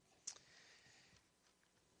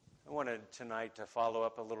I wanted tonight to follow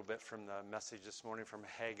up a little bit from the message this morning from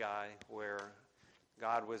Haggai, where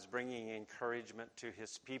God was bringing encouragement to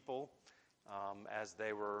his people as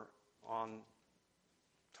they were on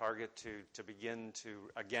target to begin to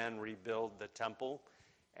again rebuild the temple.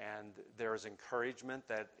 And there is encouragement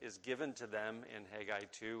that is given to them in Haggai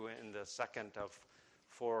 2 in the second of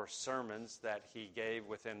 4 sermons that he gave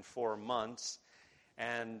within 4 months.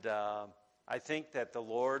 And I think that the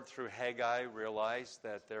Lord, through Haggai, realized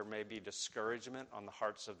that there may be discouragement on the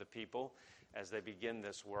hearts of the people as they begin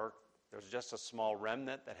this work. There's just a small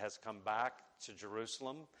remnant that has come back to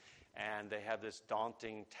Jerusalem, and they have this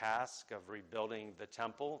daunting task of rebuilding the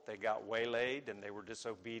temple. They got waylaid and they were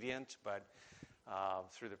disobedient, but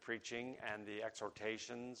through the preaching and the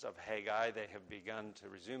exhortations of Haggai, they have begun to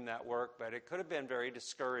resume that work. But it could have been very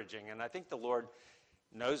discouraging, and I think the Lord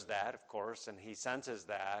knows that, of course, and he senses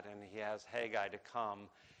that, and he has Haggai to come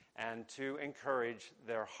and to encourage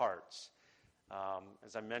their hearts.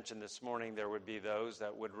 As I mentioned this morning, there would be those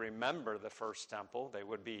that would remember the first temple. They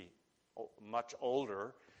would be much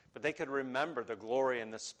older, but they could remember the glory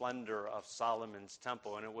and the splendor of Solomon's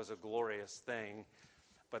temple, and it was a glorious thing.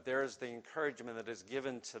 But there is the encouragement that is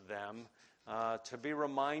given to them to be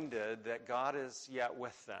reminded that God is yet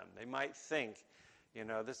with them. They might think,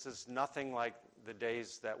 this is nothing like the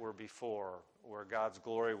days that were before, where God's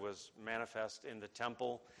glory was manifest in the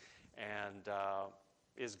temple, and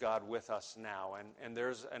is God with us now? And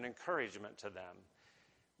there's an encouragement to them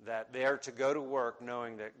that they are to go to work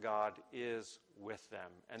knowing that God is with them,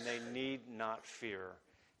 and they need not fear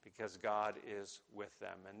because God is with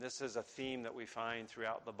them. And this is a theme that we find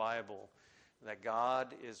throughout the Bible, that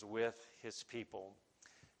God is with his people.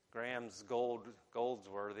 Graham's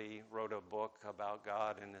Goldsworthy wrote a book about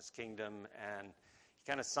God and his kingdom, and he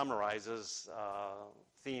kind of summarizes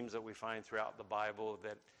themes that we find throughout the Bible,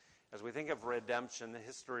 that as we think of redemption, the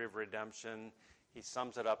history of redemption, he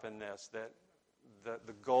sums it up in this, that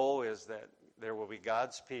the goal is that there will be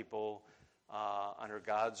God's people under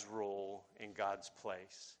God's rule in God's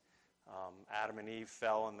place. Adam and Eve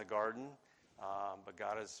fell in the garden, but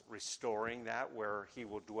God is restoring that, where he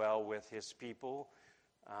will dwell with his people,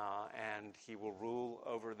 and he will rule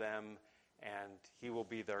over them, and he will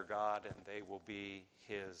be their God, and they will be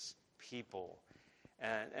his people.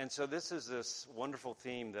 And so this is this wonderful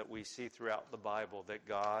theme that we see throughout the Bible, that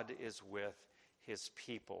God is with his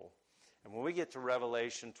people. And when we get to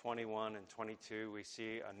Revelation 21 and 22, we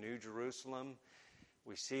see a new Jerusalem.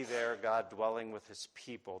 We see there God dwelling with his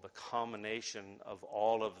people, the culmination of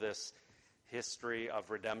all of this history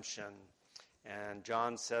of redemption. And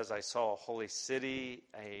John says, I saw a holy city,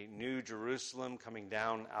 a new Jerusalem coming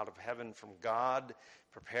down out of heaven from God,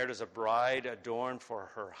 prepared as a bride adorned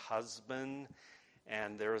for her husband.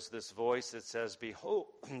 And there is this voice that says,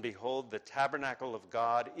 Behold, the tabernacle of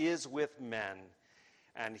God is with men,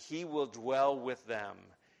 and he will dwell with them,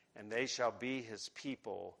 and they shall be his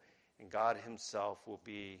people, and God himself will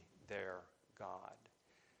be their God.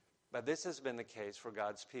 But this has been the case for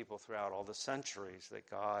God's people throughout all the centuries, that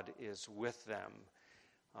God is with them.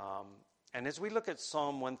 And as we look at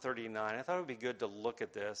Psalm 139, I thought it would be good to look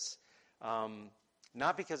at this,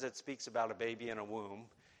 not because it speaks about a baby in a womb,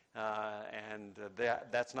 and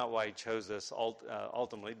that's not why he chose this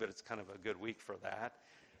ultimately, but it's kind of a good week for that.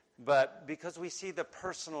 But because we see the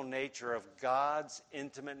personal nature of God's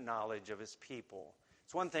intimate knowledge of his people.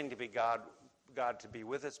 It's one thing to be God to be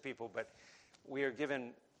with his people, but we are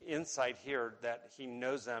given insight here that he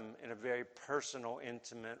knows them in a very personal,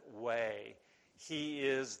 intimate way. He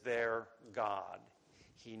is their God.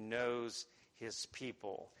 He knows his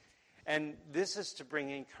people. And this is to bring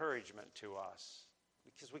encouragement to us,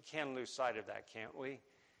 because we can lose sight of that, can't we?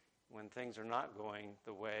 When things are not going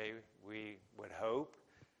the way we would hope,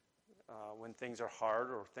 when things are hard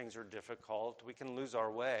or things are difficult, we can lose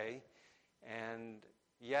our way. And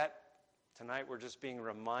yet, tonight we're just being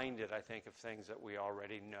reminded, I think, of things that we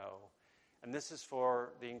already know. And this is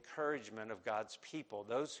for the encouragement of God's people.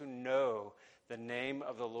 Those who know the name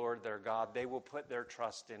of the Lord their God, they will put their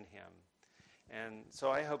trust in him. And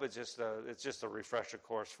so I hope it's just a refresher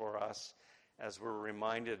course for us, as we're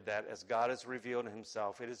reminded that as God has revealed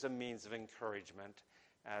himself, it is a means of encouragement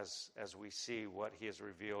as we see what he has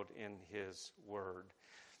revealed in his word.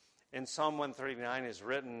 And Psalm 139 is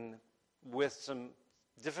written with some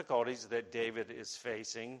difficulties that David is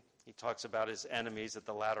facing. He talks about his enemies at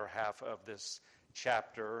the latter half of this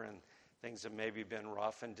chapter, and things have maybe been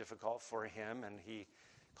rough and difficult for him, and he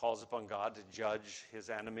calls upon God to judge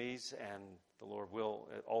his enemies, and the Lord will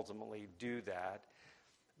ultimately do that.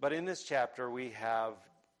 But in this chapter, we have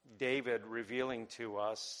David revealing to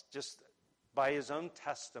us, just by his own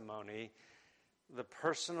testimony, the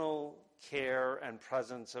personal care and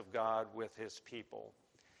presence of God with his people.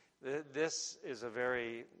 This is a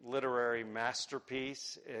very literary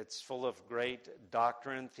masterpiece. It's full of great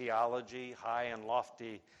doctrine, theology, high and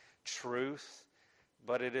lofty truth,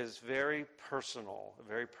 but it is very personal, a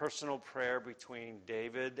very personal prayer between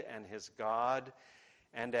David and his God.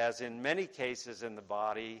 And as in many cases in the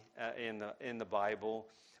Bible,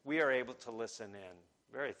 we are able to listen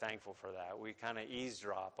in. Very thankful for that. We kind of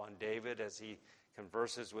eavesdrop on David as he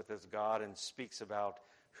converses with his God and speaks about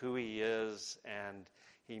who he is, and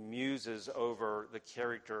he muses over the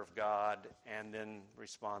character of God and then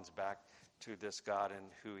responds back to this God and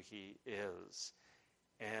who he is.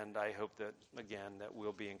 And I hope that, again, that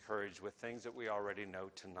we'll be encouraged with things that we already know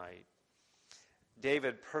tonight.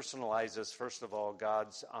 David personalizes, first of all,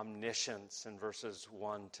 God's omniscience in verses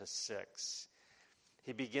 1 to 6.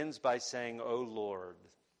 He begins by saying, O Lord,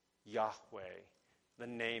 Yahweh, the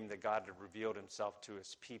name that God had revealed himself to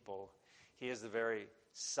his people. He is the very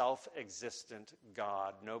self-existent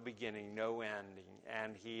God, no beginning, no ending,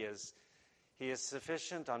 and he is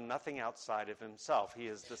sufficient on nothing outside of himself. He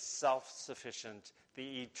is the self-sufficient,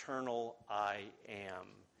 the eternal I am.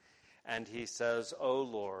 And he says, O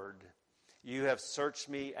Lord, you have searched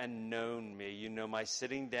me and known me. You know my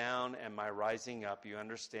sitting down and my rising up. You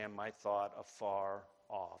understand my thought afar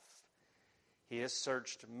off. He has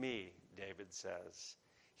searched me, David says.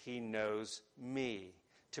 He knows me.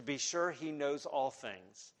 To be sure, he knows all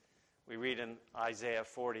things. We read in Isaiah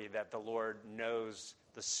 40 that the Lord knows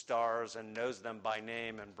the stars and knows them by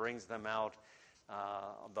name and brings them out,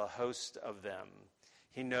 the host of them.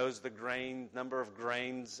 He knows the number of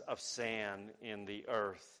grains of sand in the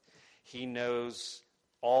earth. He knows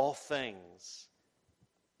all things.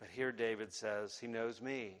 But here David says, he knows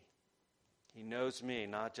me. He knows me,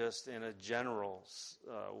 not just in a general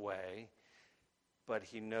way, but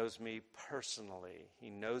he knows me personally. He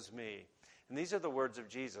knows me. And these are the words of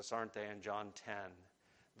Jesus, aren't they, in John 10?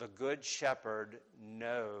 The good shepherd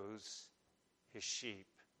knows his sheep.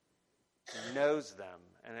 He knows them.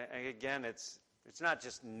 And again, it's not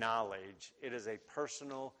just knowledge. It is a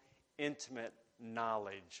personal, intimate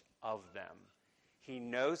knowledge of them. He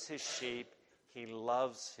knows his sheep. He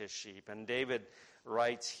loves his sheep. And David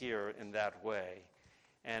writes here in that way.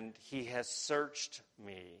 And he has searched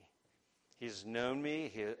me. He's known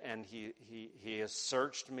me, he has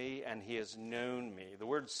searched me, and he has known me. The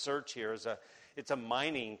word search here it's a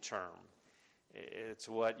mining term. It's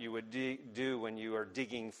what you would do when you are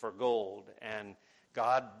digging for gold. And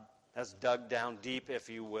God has dug down deep, if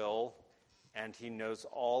you will, and he knows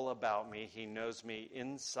all about me. He knows me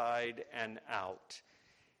inside and out.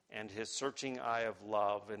 And his searching eye of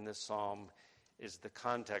love in this psalm is the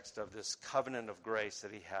context of this covenant of grace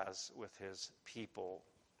that he has with his people.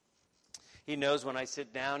 He knows when I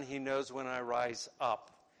sit down. He knows when I rise up.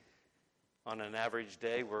 On an average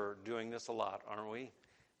day, we're doing this a lot, aren't we?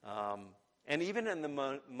 And even in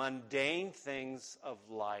the mundane things of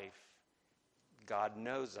life, God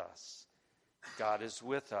knows us. God is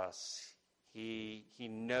with us. He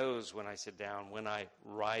knows when I sit down, when I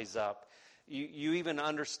rise up. You even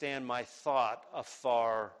understand my thought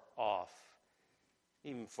afar off.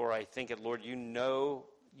 Even before I think it, Lord, you know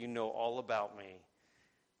all about me.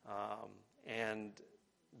 And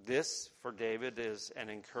this, for David, is an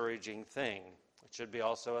encouraging thing. It should be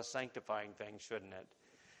also a sanctifying thing, shouldn't it?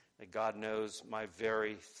 That God knows my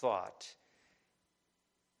very thought.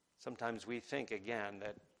 Sometimes we think, again,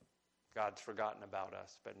 that God's forgotten about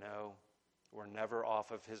us. But no, we're never off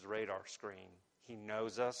of his radar screen. He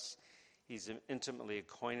knows us. He's intimately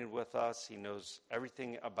acquainted with us. He knows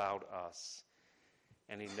everything about us.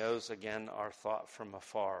 And he knows, again, our thought from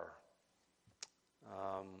afar.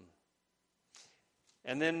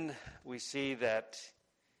 And then we see that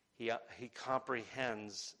he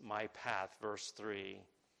comprehends my path, verse 3.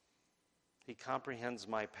 He comprehends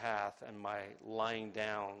my path and my lying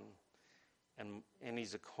down, and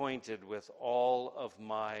he's acquainted with all of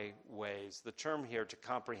my ways. The term here, to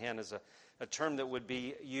comprehend, is a term that would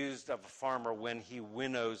be used of a farmer when he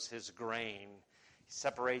winnows his grain. He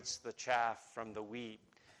separates the chaff from the wheat,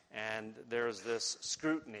 and there's this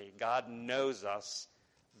scrutiny. God knows us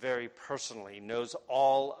very personally, knows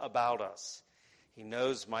all about us. He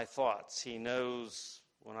knows my thoughts. He knows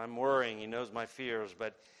when I'm worrying. He knows my fears,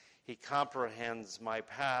 but he comprehends my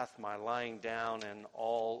path, my lying down, and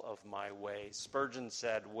all of my ways. Spurgeon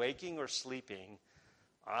said, waking or sleeping,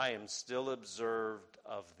 I am still observed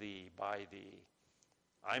of thee, by thee.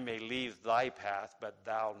 I may leave thy path, but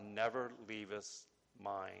thou never leavest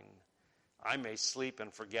mine. I may sleep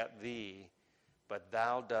and forget thee, but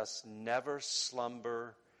thou dost never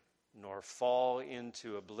slumber nor fall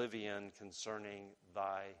into oblivion concerning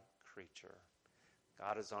thy creature.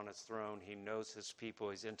 God is on his throne. He knows his people.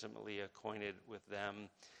 He's intimately acquainted with them.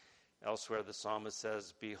 Elsewhere, the psalmist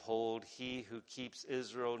says, behold, he who keeps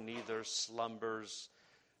Israel neither slumbers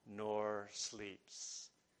nor sleeps.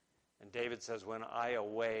 And David says, when I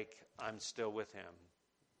awake, I'm still with him.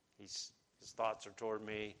 His thoughts are toward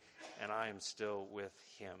me, and I am still with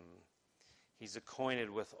him. He's acquainted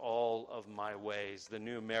with all of my ways. The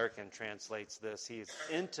New American translates this. He's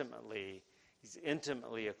intimately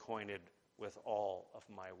acquainted with all of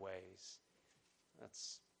my ways.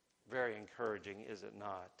 That's very encouraging, is it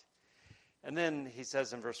not? And then he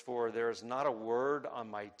says in verse 4, there is not a word on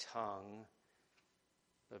my tongue,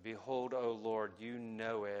 but behold, O Lord, you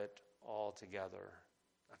know it altogether.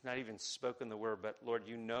 I've not even spoken the word, but Lord,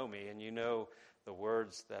 you know me, and you know the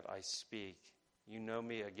words that I speak. You know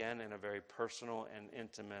me, again, in a very personal and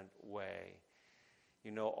intimate way. You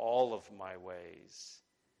know all of my ways.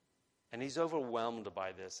 And he's overwhelmed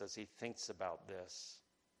by this as he thinks about this.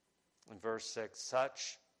 In verse 6,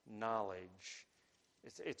 such knowledge,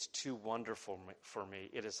 it's too wonderful for me.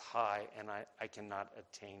 It is high, and I cannot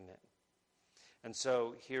attain it. And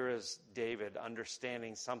so here is David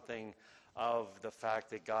understanding something of the fact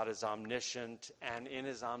that God is omniscient, and in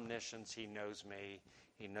his omniscience he knows me.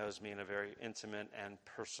 He knows me in a very intimate and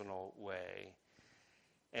personal way.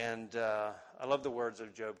 And I love the words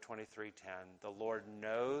of Job 23:10. The Lord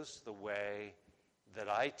knows the way that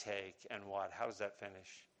I take, and what? How does that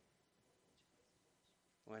finish?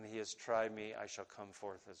 When he has tried me, I shall come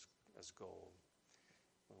forth as gold.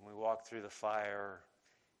 When we walk through the fire,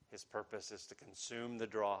 his purpose is to consume the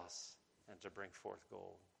dross and to bring forth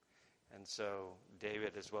gold. And so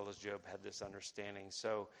David, as well as Job, had this understanding.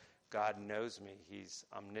 So God knows me. He's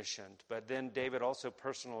omniscient. But then David also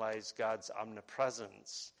personalized God's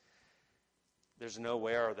omnipresence. There's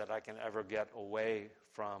nowhere that I can ever get away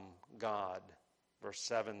from God. Verse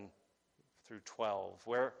 7 through 12.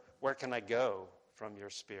 Where can I go from your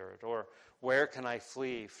spirit? Or where can I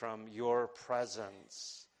flee from your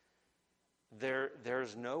presence?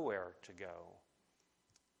 There's nowhere to go.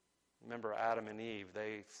 Remember Adam and Eve,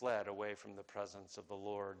 they fled away from the presence of the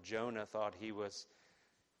Lord. Jonah thought he was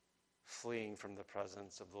fleeing from the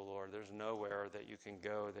presence of the Lord. There's nowhere that you can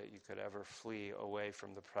go that you could ever flee away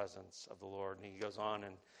from the presence of the Lord. And he goes on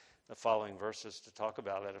in the following verses to talk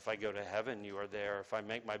about that. If I go to heaven, you are there. If I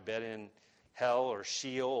make my bed in hell or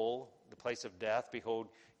Sheol, the place of death, behold,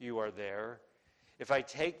 you are there. If I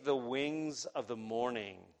take the wings of the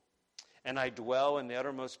morning and I dwell in the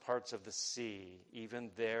uttermost parts of the sea,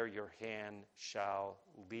 even there your hand shall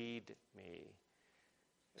lead me.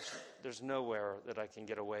 There's nowhere that I can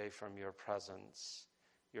get away from your presence.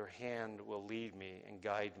 Your hand will lead me and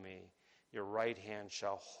guide me. Your right hand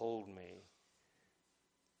shall hold me.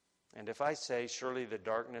 And if I say, surely the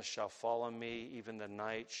darkness shall fall on me, even the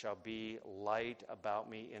night shall be light about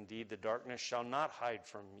me. Indeed, the darkness shall not hide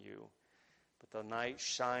from you. But the night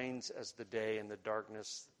shines as the day, and the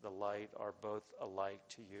darkness, the light, are both alike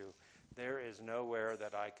to you. There is nowhere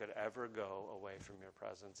that I could ever go away from your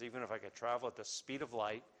presence. Even if I could travel at the speed of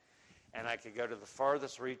light, and I could go to the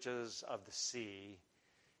farthest reaches of the sea,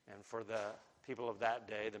 and for the people of that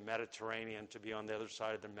day, the Mediterranean, to be on the other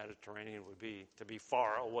side of the Mediterranean would be to be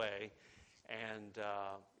far away. And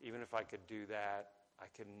even if I could do that, I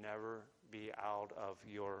could never be out of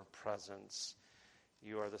your presence.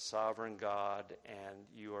 You are the sovereign God, and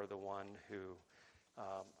you are the one who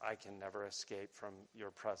I can never escape from your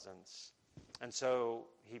presence. And so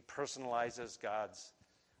he personalizes God's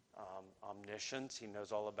omniscience. He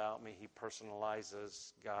knows all about me. He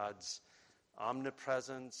personalizes God's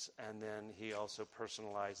omnipresence, and then he also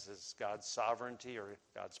personalizes God's sovereignty or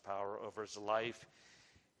God's power over his life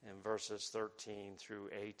in verses 13 through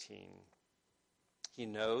 18. He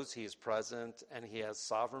knows he is present, and he has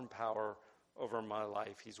sovereign power over my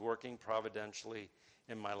life. He's working providentially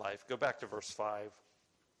in my life. Go back to verse 5.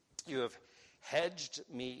 You have hedged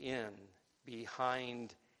me in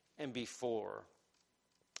behind and before,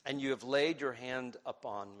 and you have laid your hand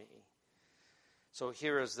upon me. So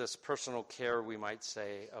here is this personal care, we might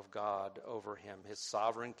say, of God over him, his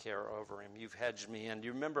sovereign care over him. You've hedged me in.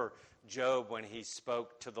 You remember Job when he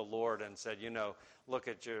spoke to the Lord and said, look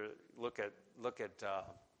at your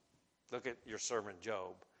servant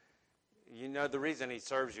Job. The reason he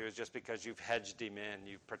serves you is just because you've hedged him in,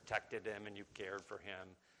 you've protected him, and you've cared for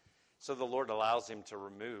him. So the Lord allows him to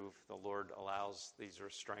remove. The Lord allows these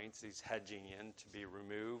restraints, these hedging in, to be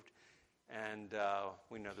removed. And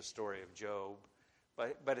we know the story of Job.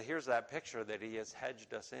 But here's that picture that he has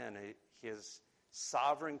hedged us in. His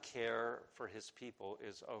sovereign care for his people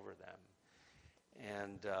is over them.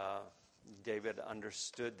 And David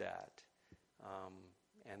understood that,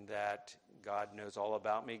 and that God knows all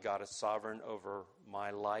about me. God is sovereign over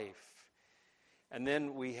my life. And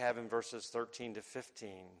then we have in verses 13 to 15,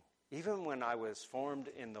 even when I was formed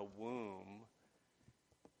in the womb,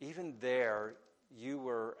 even there you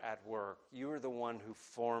were at work. You were the one who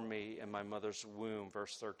formed me in my mother's womb,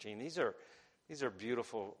 verse 13. These are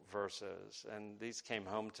beautiful verses, and these came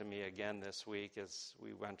home to me again this week as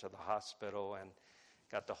we went to the hospital and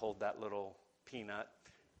got to hold that little peanut.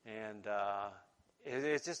 And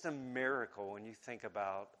it's just a miracle when you think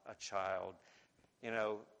about a child. You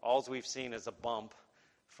know, all we've seen is a bump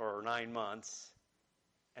for 9 months,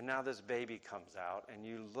 and now this baby comes out, and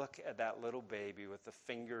you look at that little baby with the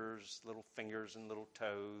little fingers and little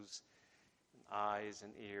toes, and eyes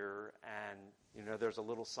and ear, and, you know, there's a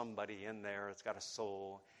little somebody in there. It's got a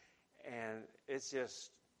soul, and it's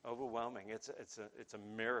just overwhelming. It's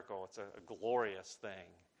a miracle. It's a glorious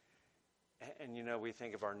thing. And, you know, we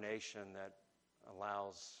think of our nation that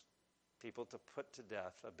allows people to put to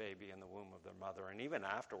death a baby in the womb of their mother, and even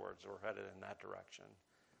afterwards we're headed in that direction.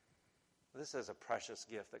 This is a precious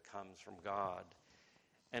gift that comes from God.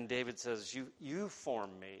 And David says, you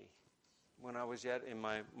formed me when I was yet in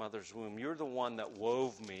my mother's womb. You're the one that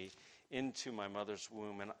wove me into my mother's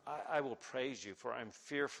womb, and I will praise you, for I'm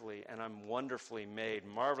fearfully and I'm wonderfully made.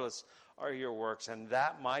 Marvelous are your works, and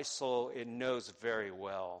that my soul, it knows very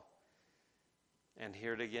well. And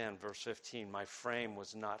here it again, verse 15, my frame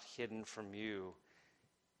was not hidden from you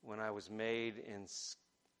when I was made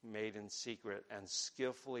in secret and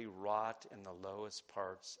skillfully wrought in the lowest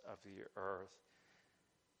parts of the earth.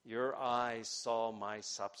 Your eyes saw my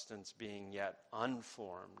substance being yet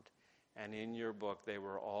unformed, and in your book they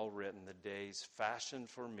were all written, the days fashioned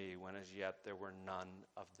for me when as yet there were none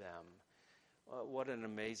of them. What an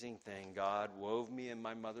amazing thing. God wove me in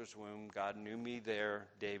my mother's womb. God knew me there,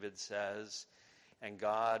 David says. And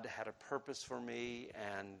God had a purpose for me,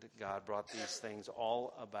 and God brought these things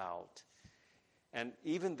all about. And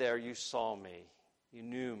even there you saw me, you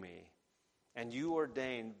knew me, and you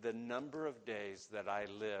ordained the number of days that I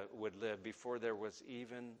would live before there was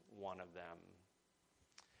even one of them.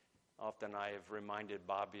 Often I have reminded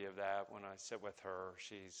Bobby of that when I sit with her.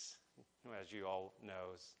 She's, as you all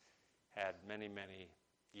know, had many, many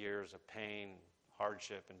years of pain,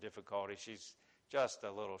 hardship, and difficulty. She's just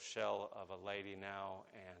a little shell of a lady now,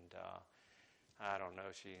 and I don't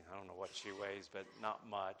know what she weighs, but not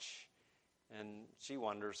much. And she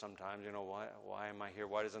wonders sometimes, you know, why am I here?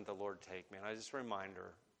 Why doesn't the Lord take me? And I just remind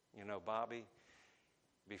her, you know, Bobby,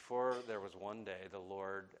 before there was one day, the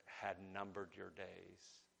Lord had numbered your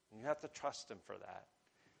days. And you have to trust him for that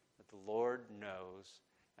the Lord knows,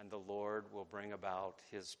 and the Lord will bring about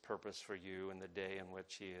his purpose for you in the day in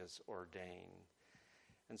which he is ordained.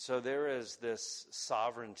 And so there is this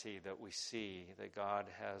sovereignty that we see that God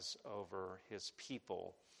has over his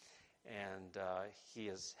people. And he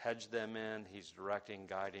has hedged them in. He's directing,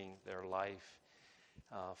 guiding their life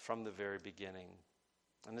from the very beginning.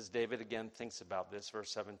 And as David again thinks about this,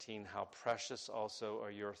 verse 17, how precious also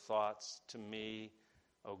are your thoughts to me,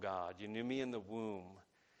 O God. You knew me in the womb,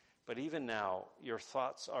 but even now your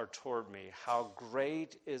thoughts are toward me. How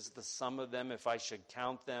great is the sum of them if I should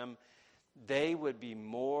count them. They would be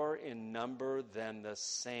more in number than the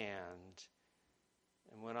sand.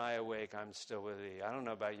 And when I awake, I'm still with thee. I don't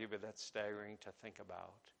know about you, but that's staggering to think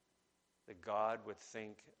about. That God would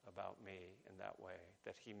think about me in that way.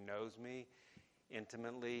 That he knows me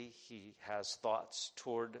intimately. He has thoughts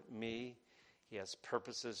toward me. He has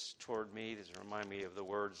purposes toward me. These remind me of the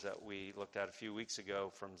words that we looked at a few weeks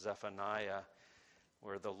ago from Zephaniah,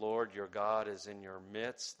 where the Lord your God is in your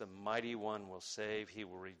midst. The mighty one will save. He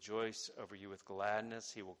will rejoice over you with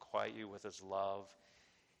gladness. He will quiet you with his love.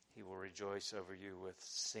 He will rejoice over you with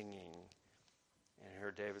singing. And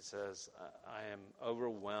here David says, I am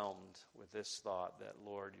overwhelmed with this thought that,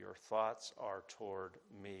 Lord, your thoughts are toward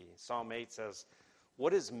me. Psalm 8 says,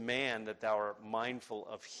 what is man that thou art mindful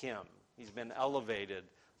of him? He's been elevated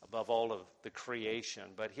above all of the creation.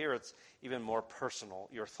 But here it's even more personal.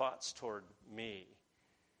 Your thoughts toward me.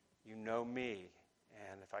 You know me.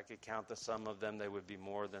 And if I could count the sum of them, they would be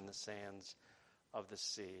more than the sands of the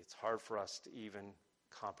sea. It's hard for us to even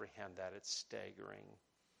comprehend that. It's staggering.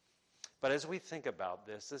 But as we think about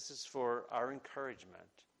this is for our encouragement.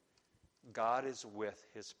 God is with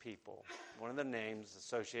his people. One of the names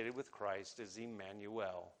associated with Christ is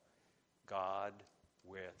Emmanuel, God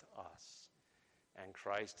with us. And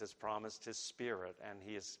Christ has promised his Spirit, and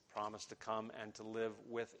he has promised to come and to live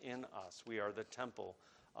within us. We are the temple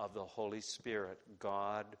of the Holy Spirit,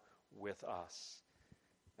 God with us.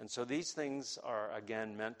 And so these things are,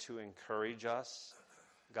 again, meant to encourage us.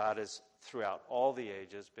 God has, throughout all the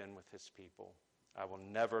ages, been with his people. I will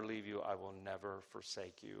never leave you. I will never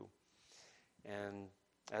forsake you. And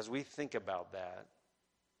as we think about that,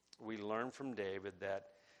 we learn from David that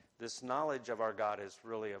this knowledge of our God is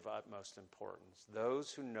really of utmost importance.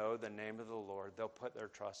 Those who know the name of the Lord, they'll put their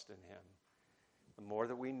trust in him. The more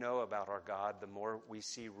that we know about our God, the more we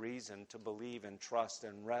see reason to believe and trust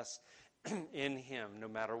and rest in him no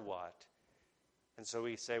matter what. And so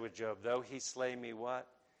we say with Job, though he slay me what?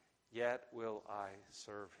 Yet will I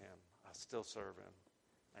serve him. I'll still serve him.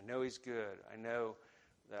 I know he's good. I know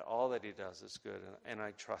that all that he does is good, and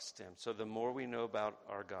I trust him. So the more we know about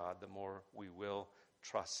our God, the more we will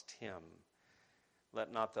trust him.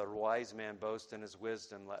 Let not the wise man boast in his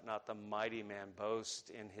wisdom. Let not the mighty man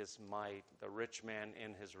boast in his might, the rich man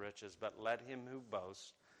in his riches. But let him who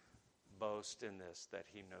boasts, boast in this, that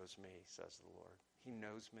he knows me, says the Lord. He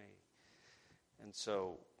knows me. And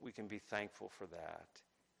so we can be thankful for that.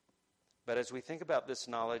 But as we think about this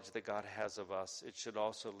knowledge that God has of us, it should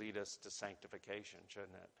also lead us to sanctification,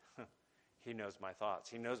 shouldn't it? He knows my thoughts.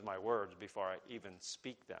 He knows my words before I even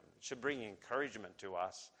speak them. It should bring encouragement to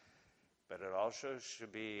us, but it also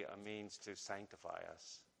should be a means to sanctify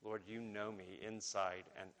us. Lord, you know me inside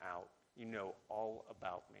and out. You know all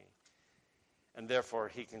about me. And therefore,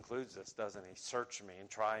 he concludes this, doesn't he? Search me and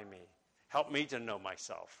try me. Help me to know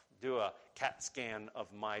myself. Do a CAT scan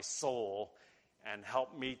of my soul and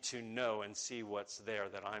help me to know and see what's there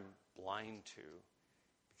that I'm blind to.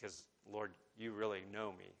 Because, Lord, you really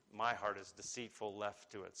know me. My heart is deceitful,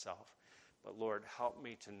 left to itself. But, Lord, help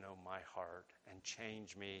me to know my heart and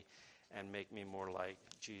change me and make me more like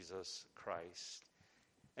Jesus Christ.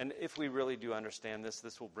 And if we really do understand this,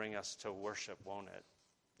 this will bring us to worship, won't it?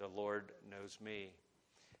 The Lord knows me.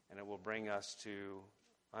 And it will bring us to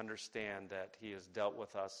understand that he has dealt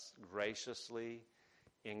with us graciously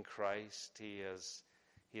in Christ. He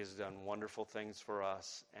has done wonderful things for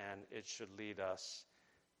us, and it should lead us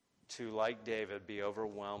to, like David, be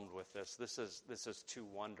overwhelmed with this. This is too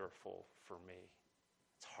wonderful for me.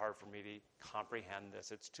 It's hard for me to comprehend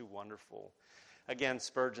this. It's too wonderful. Again,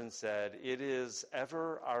 Spurgeon said, "It is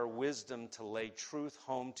ever our wisdom to lay truth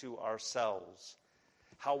home to ourselves.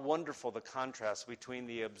 How wonderful the contrast between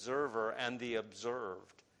the observer and the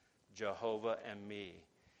observed, Jehovah and me.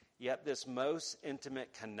 Yet this most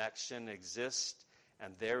intimate connection exists,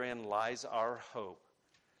 and therein lies our hope.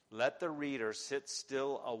 Let the reader sit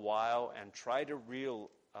still a while and try to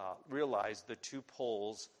realize the two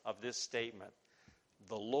poles of this statement,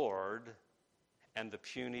 the Lord and the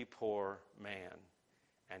puny poor man,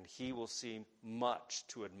 and he will see much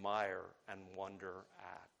to admire and wonder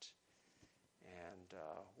at." And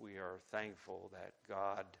we are thankful that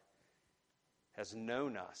God has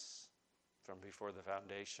known us from before the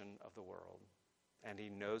foundation of the world. And he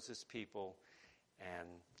knows his people, and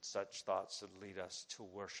such thoughts should lead us to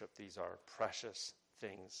worship. These are precious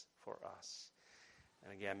things for us.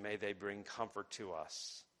 And again, may they bring comfort to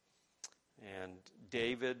us. And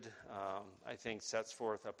David, I think, sets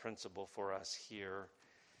forth a principle for us here.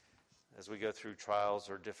 As we go through trials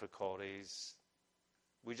or difficulties,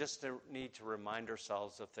 we just need to remind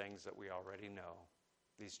ourselves of things that we already know.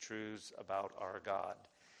 These truths about our God.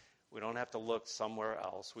 We don't have to look somewhere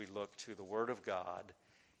else. We look to the Word of God,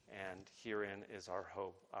 and herein is our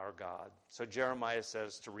hope, our God. So Jeremiah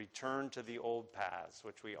says to return to the old paths,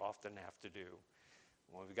 which we often have to do.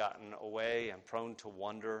 When we've gotten away and prone to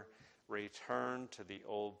wonder, return to the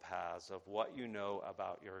old paths of what you know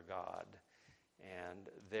about your God, and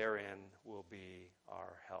therein will be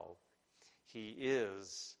our help. He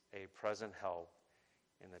is a present help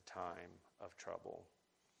in the time of trouble.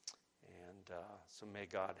 And so may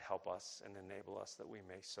God help us and enable us that we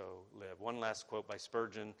may so live. One last quote by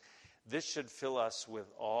Spurgeon. "This should fill us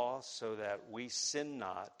with awe so that we sin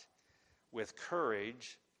not, with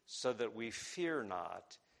courage so that we fear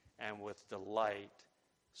not, and with delight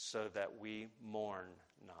so that we mourn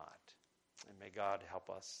not." And may God help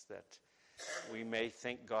us that we may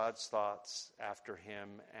think God's thoughts after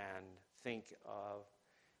him and think of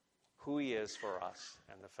who he is for us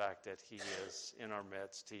and the fact that he is in our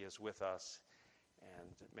midst, he is with us,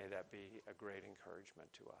 and may that be a great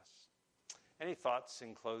encouragement to us. Any thoughts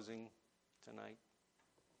in closing tonight?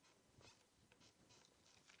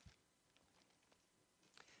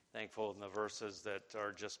 Thankful in the verses that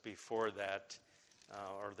are just before that,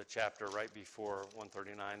 or the chapter right before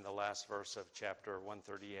 139, the last verse of chapter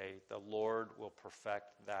 138, "The Lord will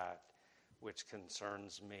perfect that which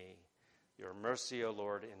concerns me. Your mercy, O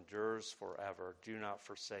Lord, endures forever. Do not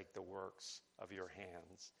forsake the works of your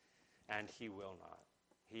hands." And he will not.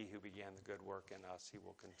 He who began the good work in us, he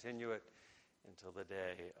will continue it until the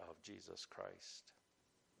day of Jesus Christ.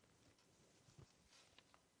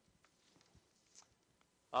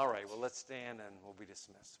 All right, well, let's stand and we'll be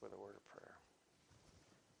dismissed with a word of prayer.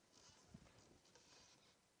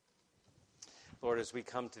 Lord, as we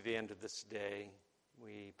come to the end of this day,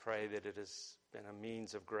 we pray that it has been a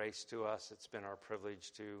means of grace to us. It's been our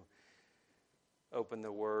privilege to open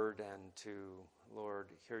the Word and to, Lord,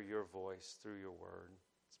 hear your voice through your Word.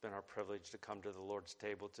 It's been our privilege to come to the Lord's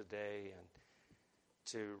table today and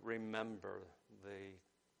to remember the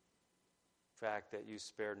fact that you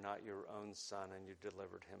spared not your own Son and you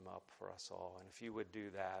delivered him up for us all. And if you would do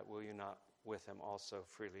that, will you not with him also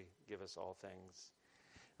freely give us all things?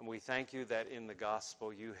 And we thank you that in the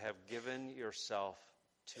gospel you have given yourself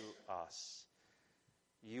to us.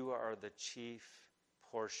 You are the chief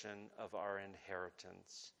portion of our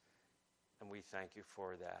inheritance, and we thank you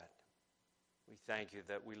for that. We thank you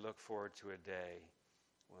that we look forward to a day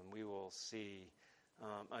when we will see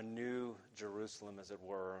a new Jerusalem, as it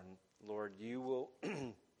were. And Lord, you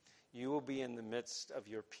will be in the midst of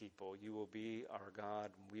your people. You will be our God,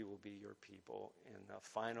 and we will be your people in a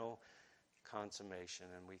final consummation,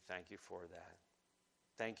 and we thank you for that.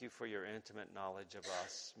 Thank you for your intimate knowledge of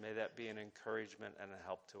us. May that be an encouragement and a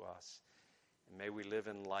help to us. And may we live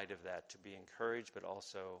in light of that, to be encouraged, but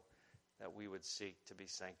also that we would seek to be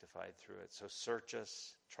sanctified through it. So search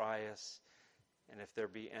us, try us, and if there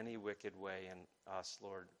be any wicked way in us,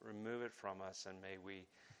 Lord, remove it from us, and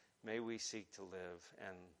may we seek to live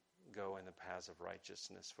and go in the paths of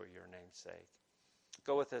righteousness for your name's sake.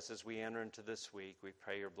 Go with us as we enter into this week. We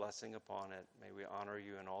pray your blessing upon it. May we honor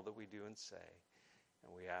you in all that we do and say.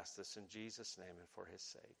 And we ask this in Jesus' name and for his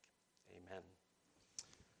sake. Amen.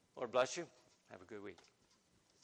 Lord bless you. Have a good week.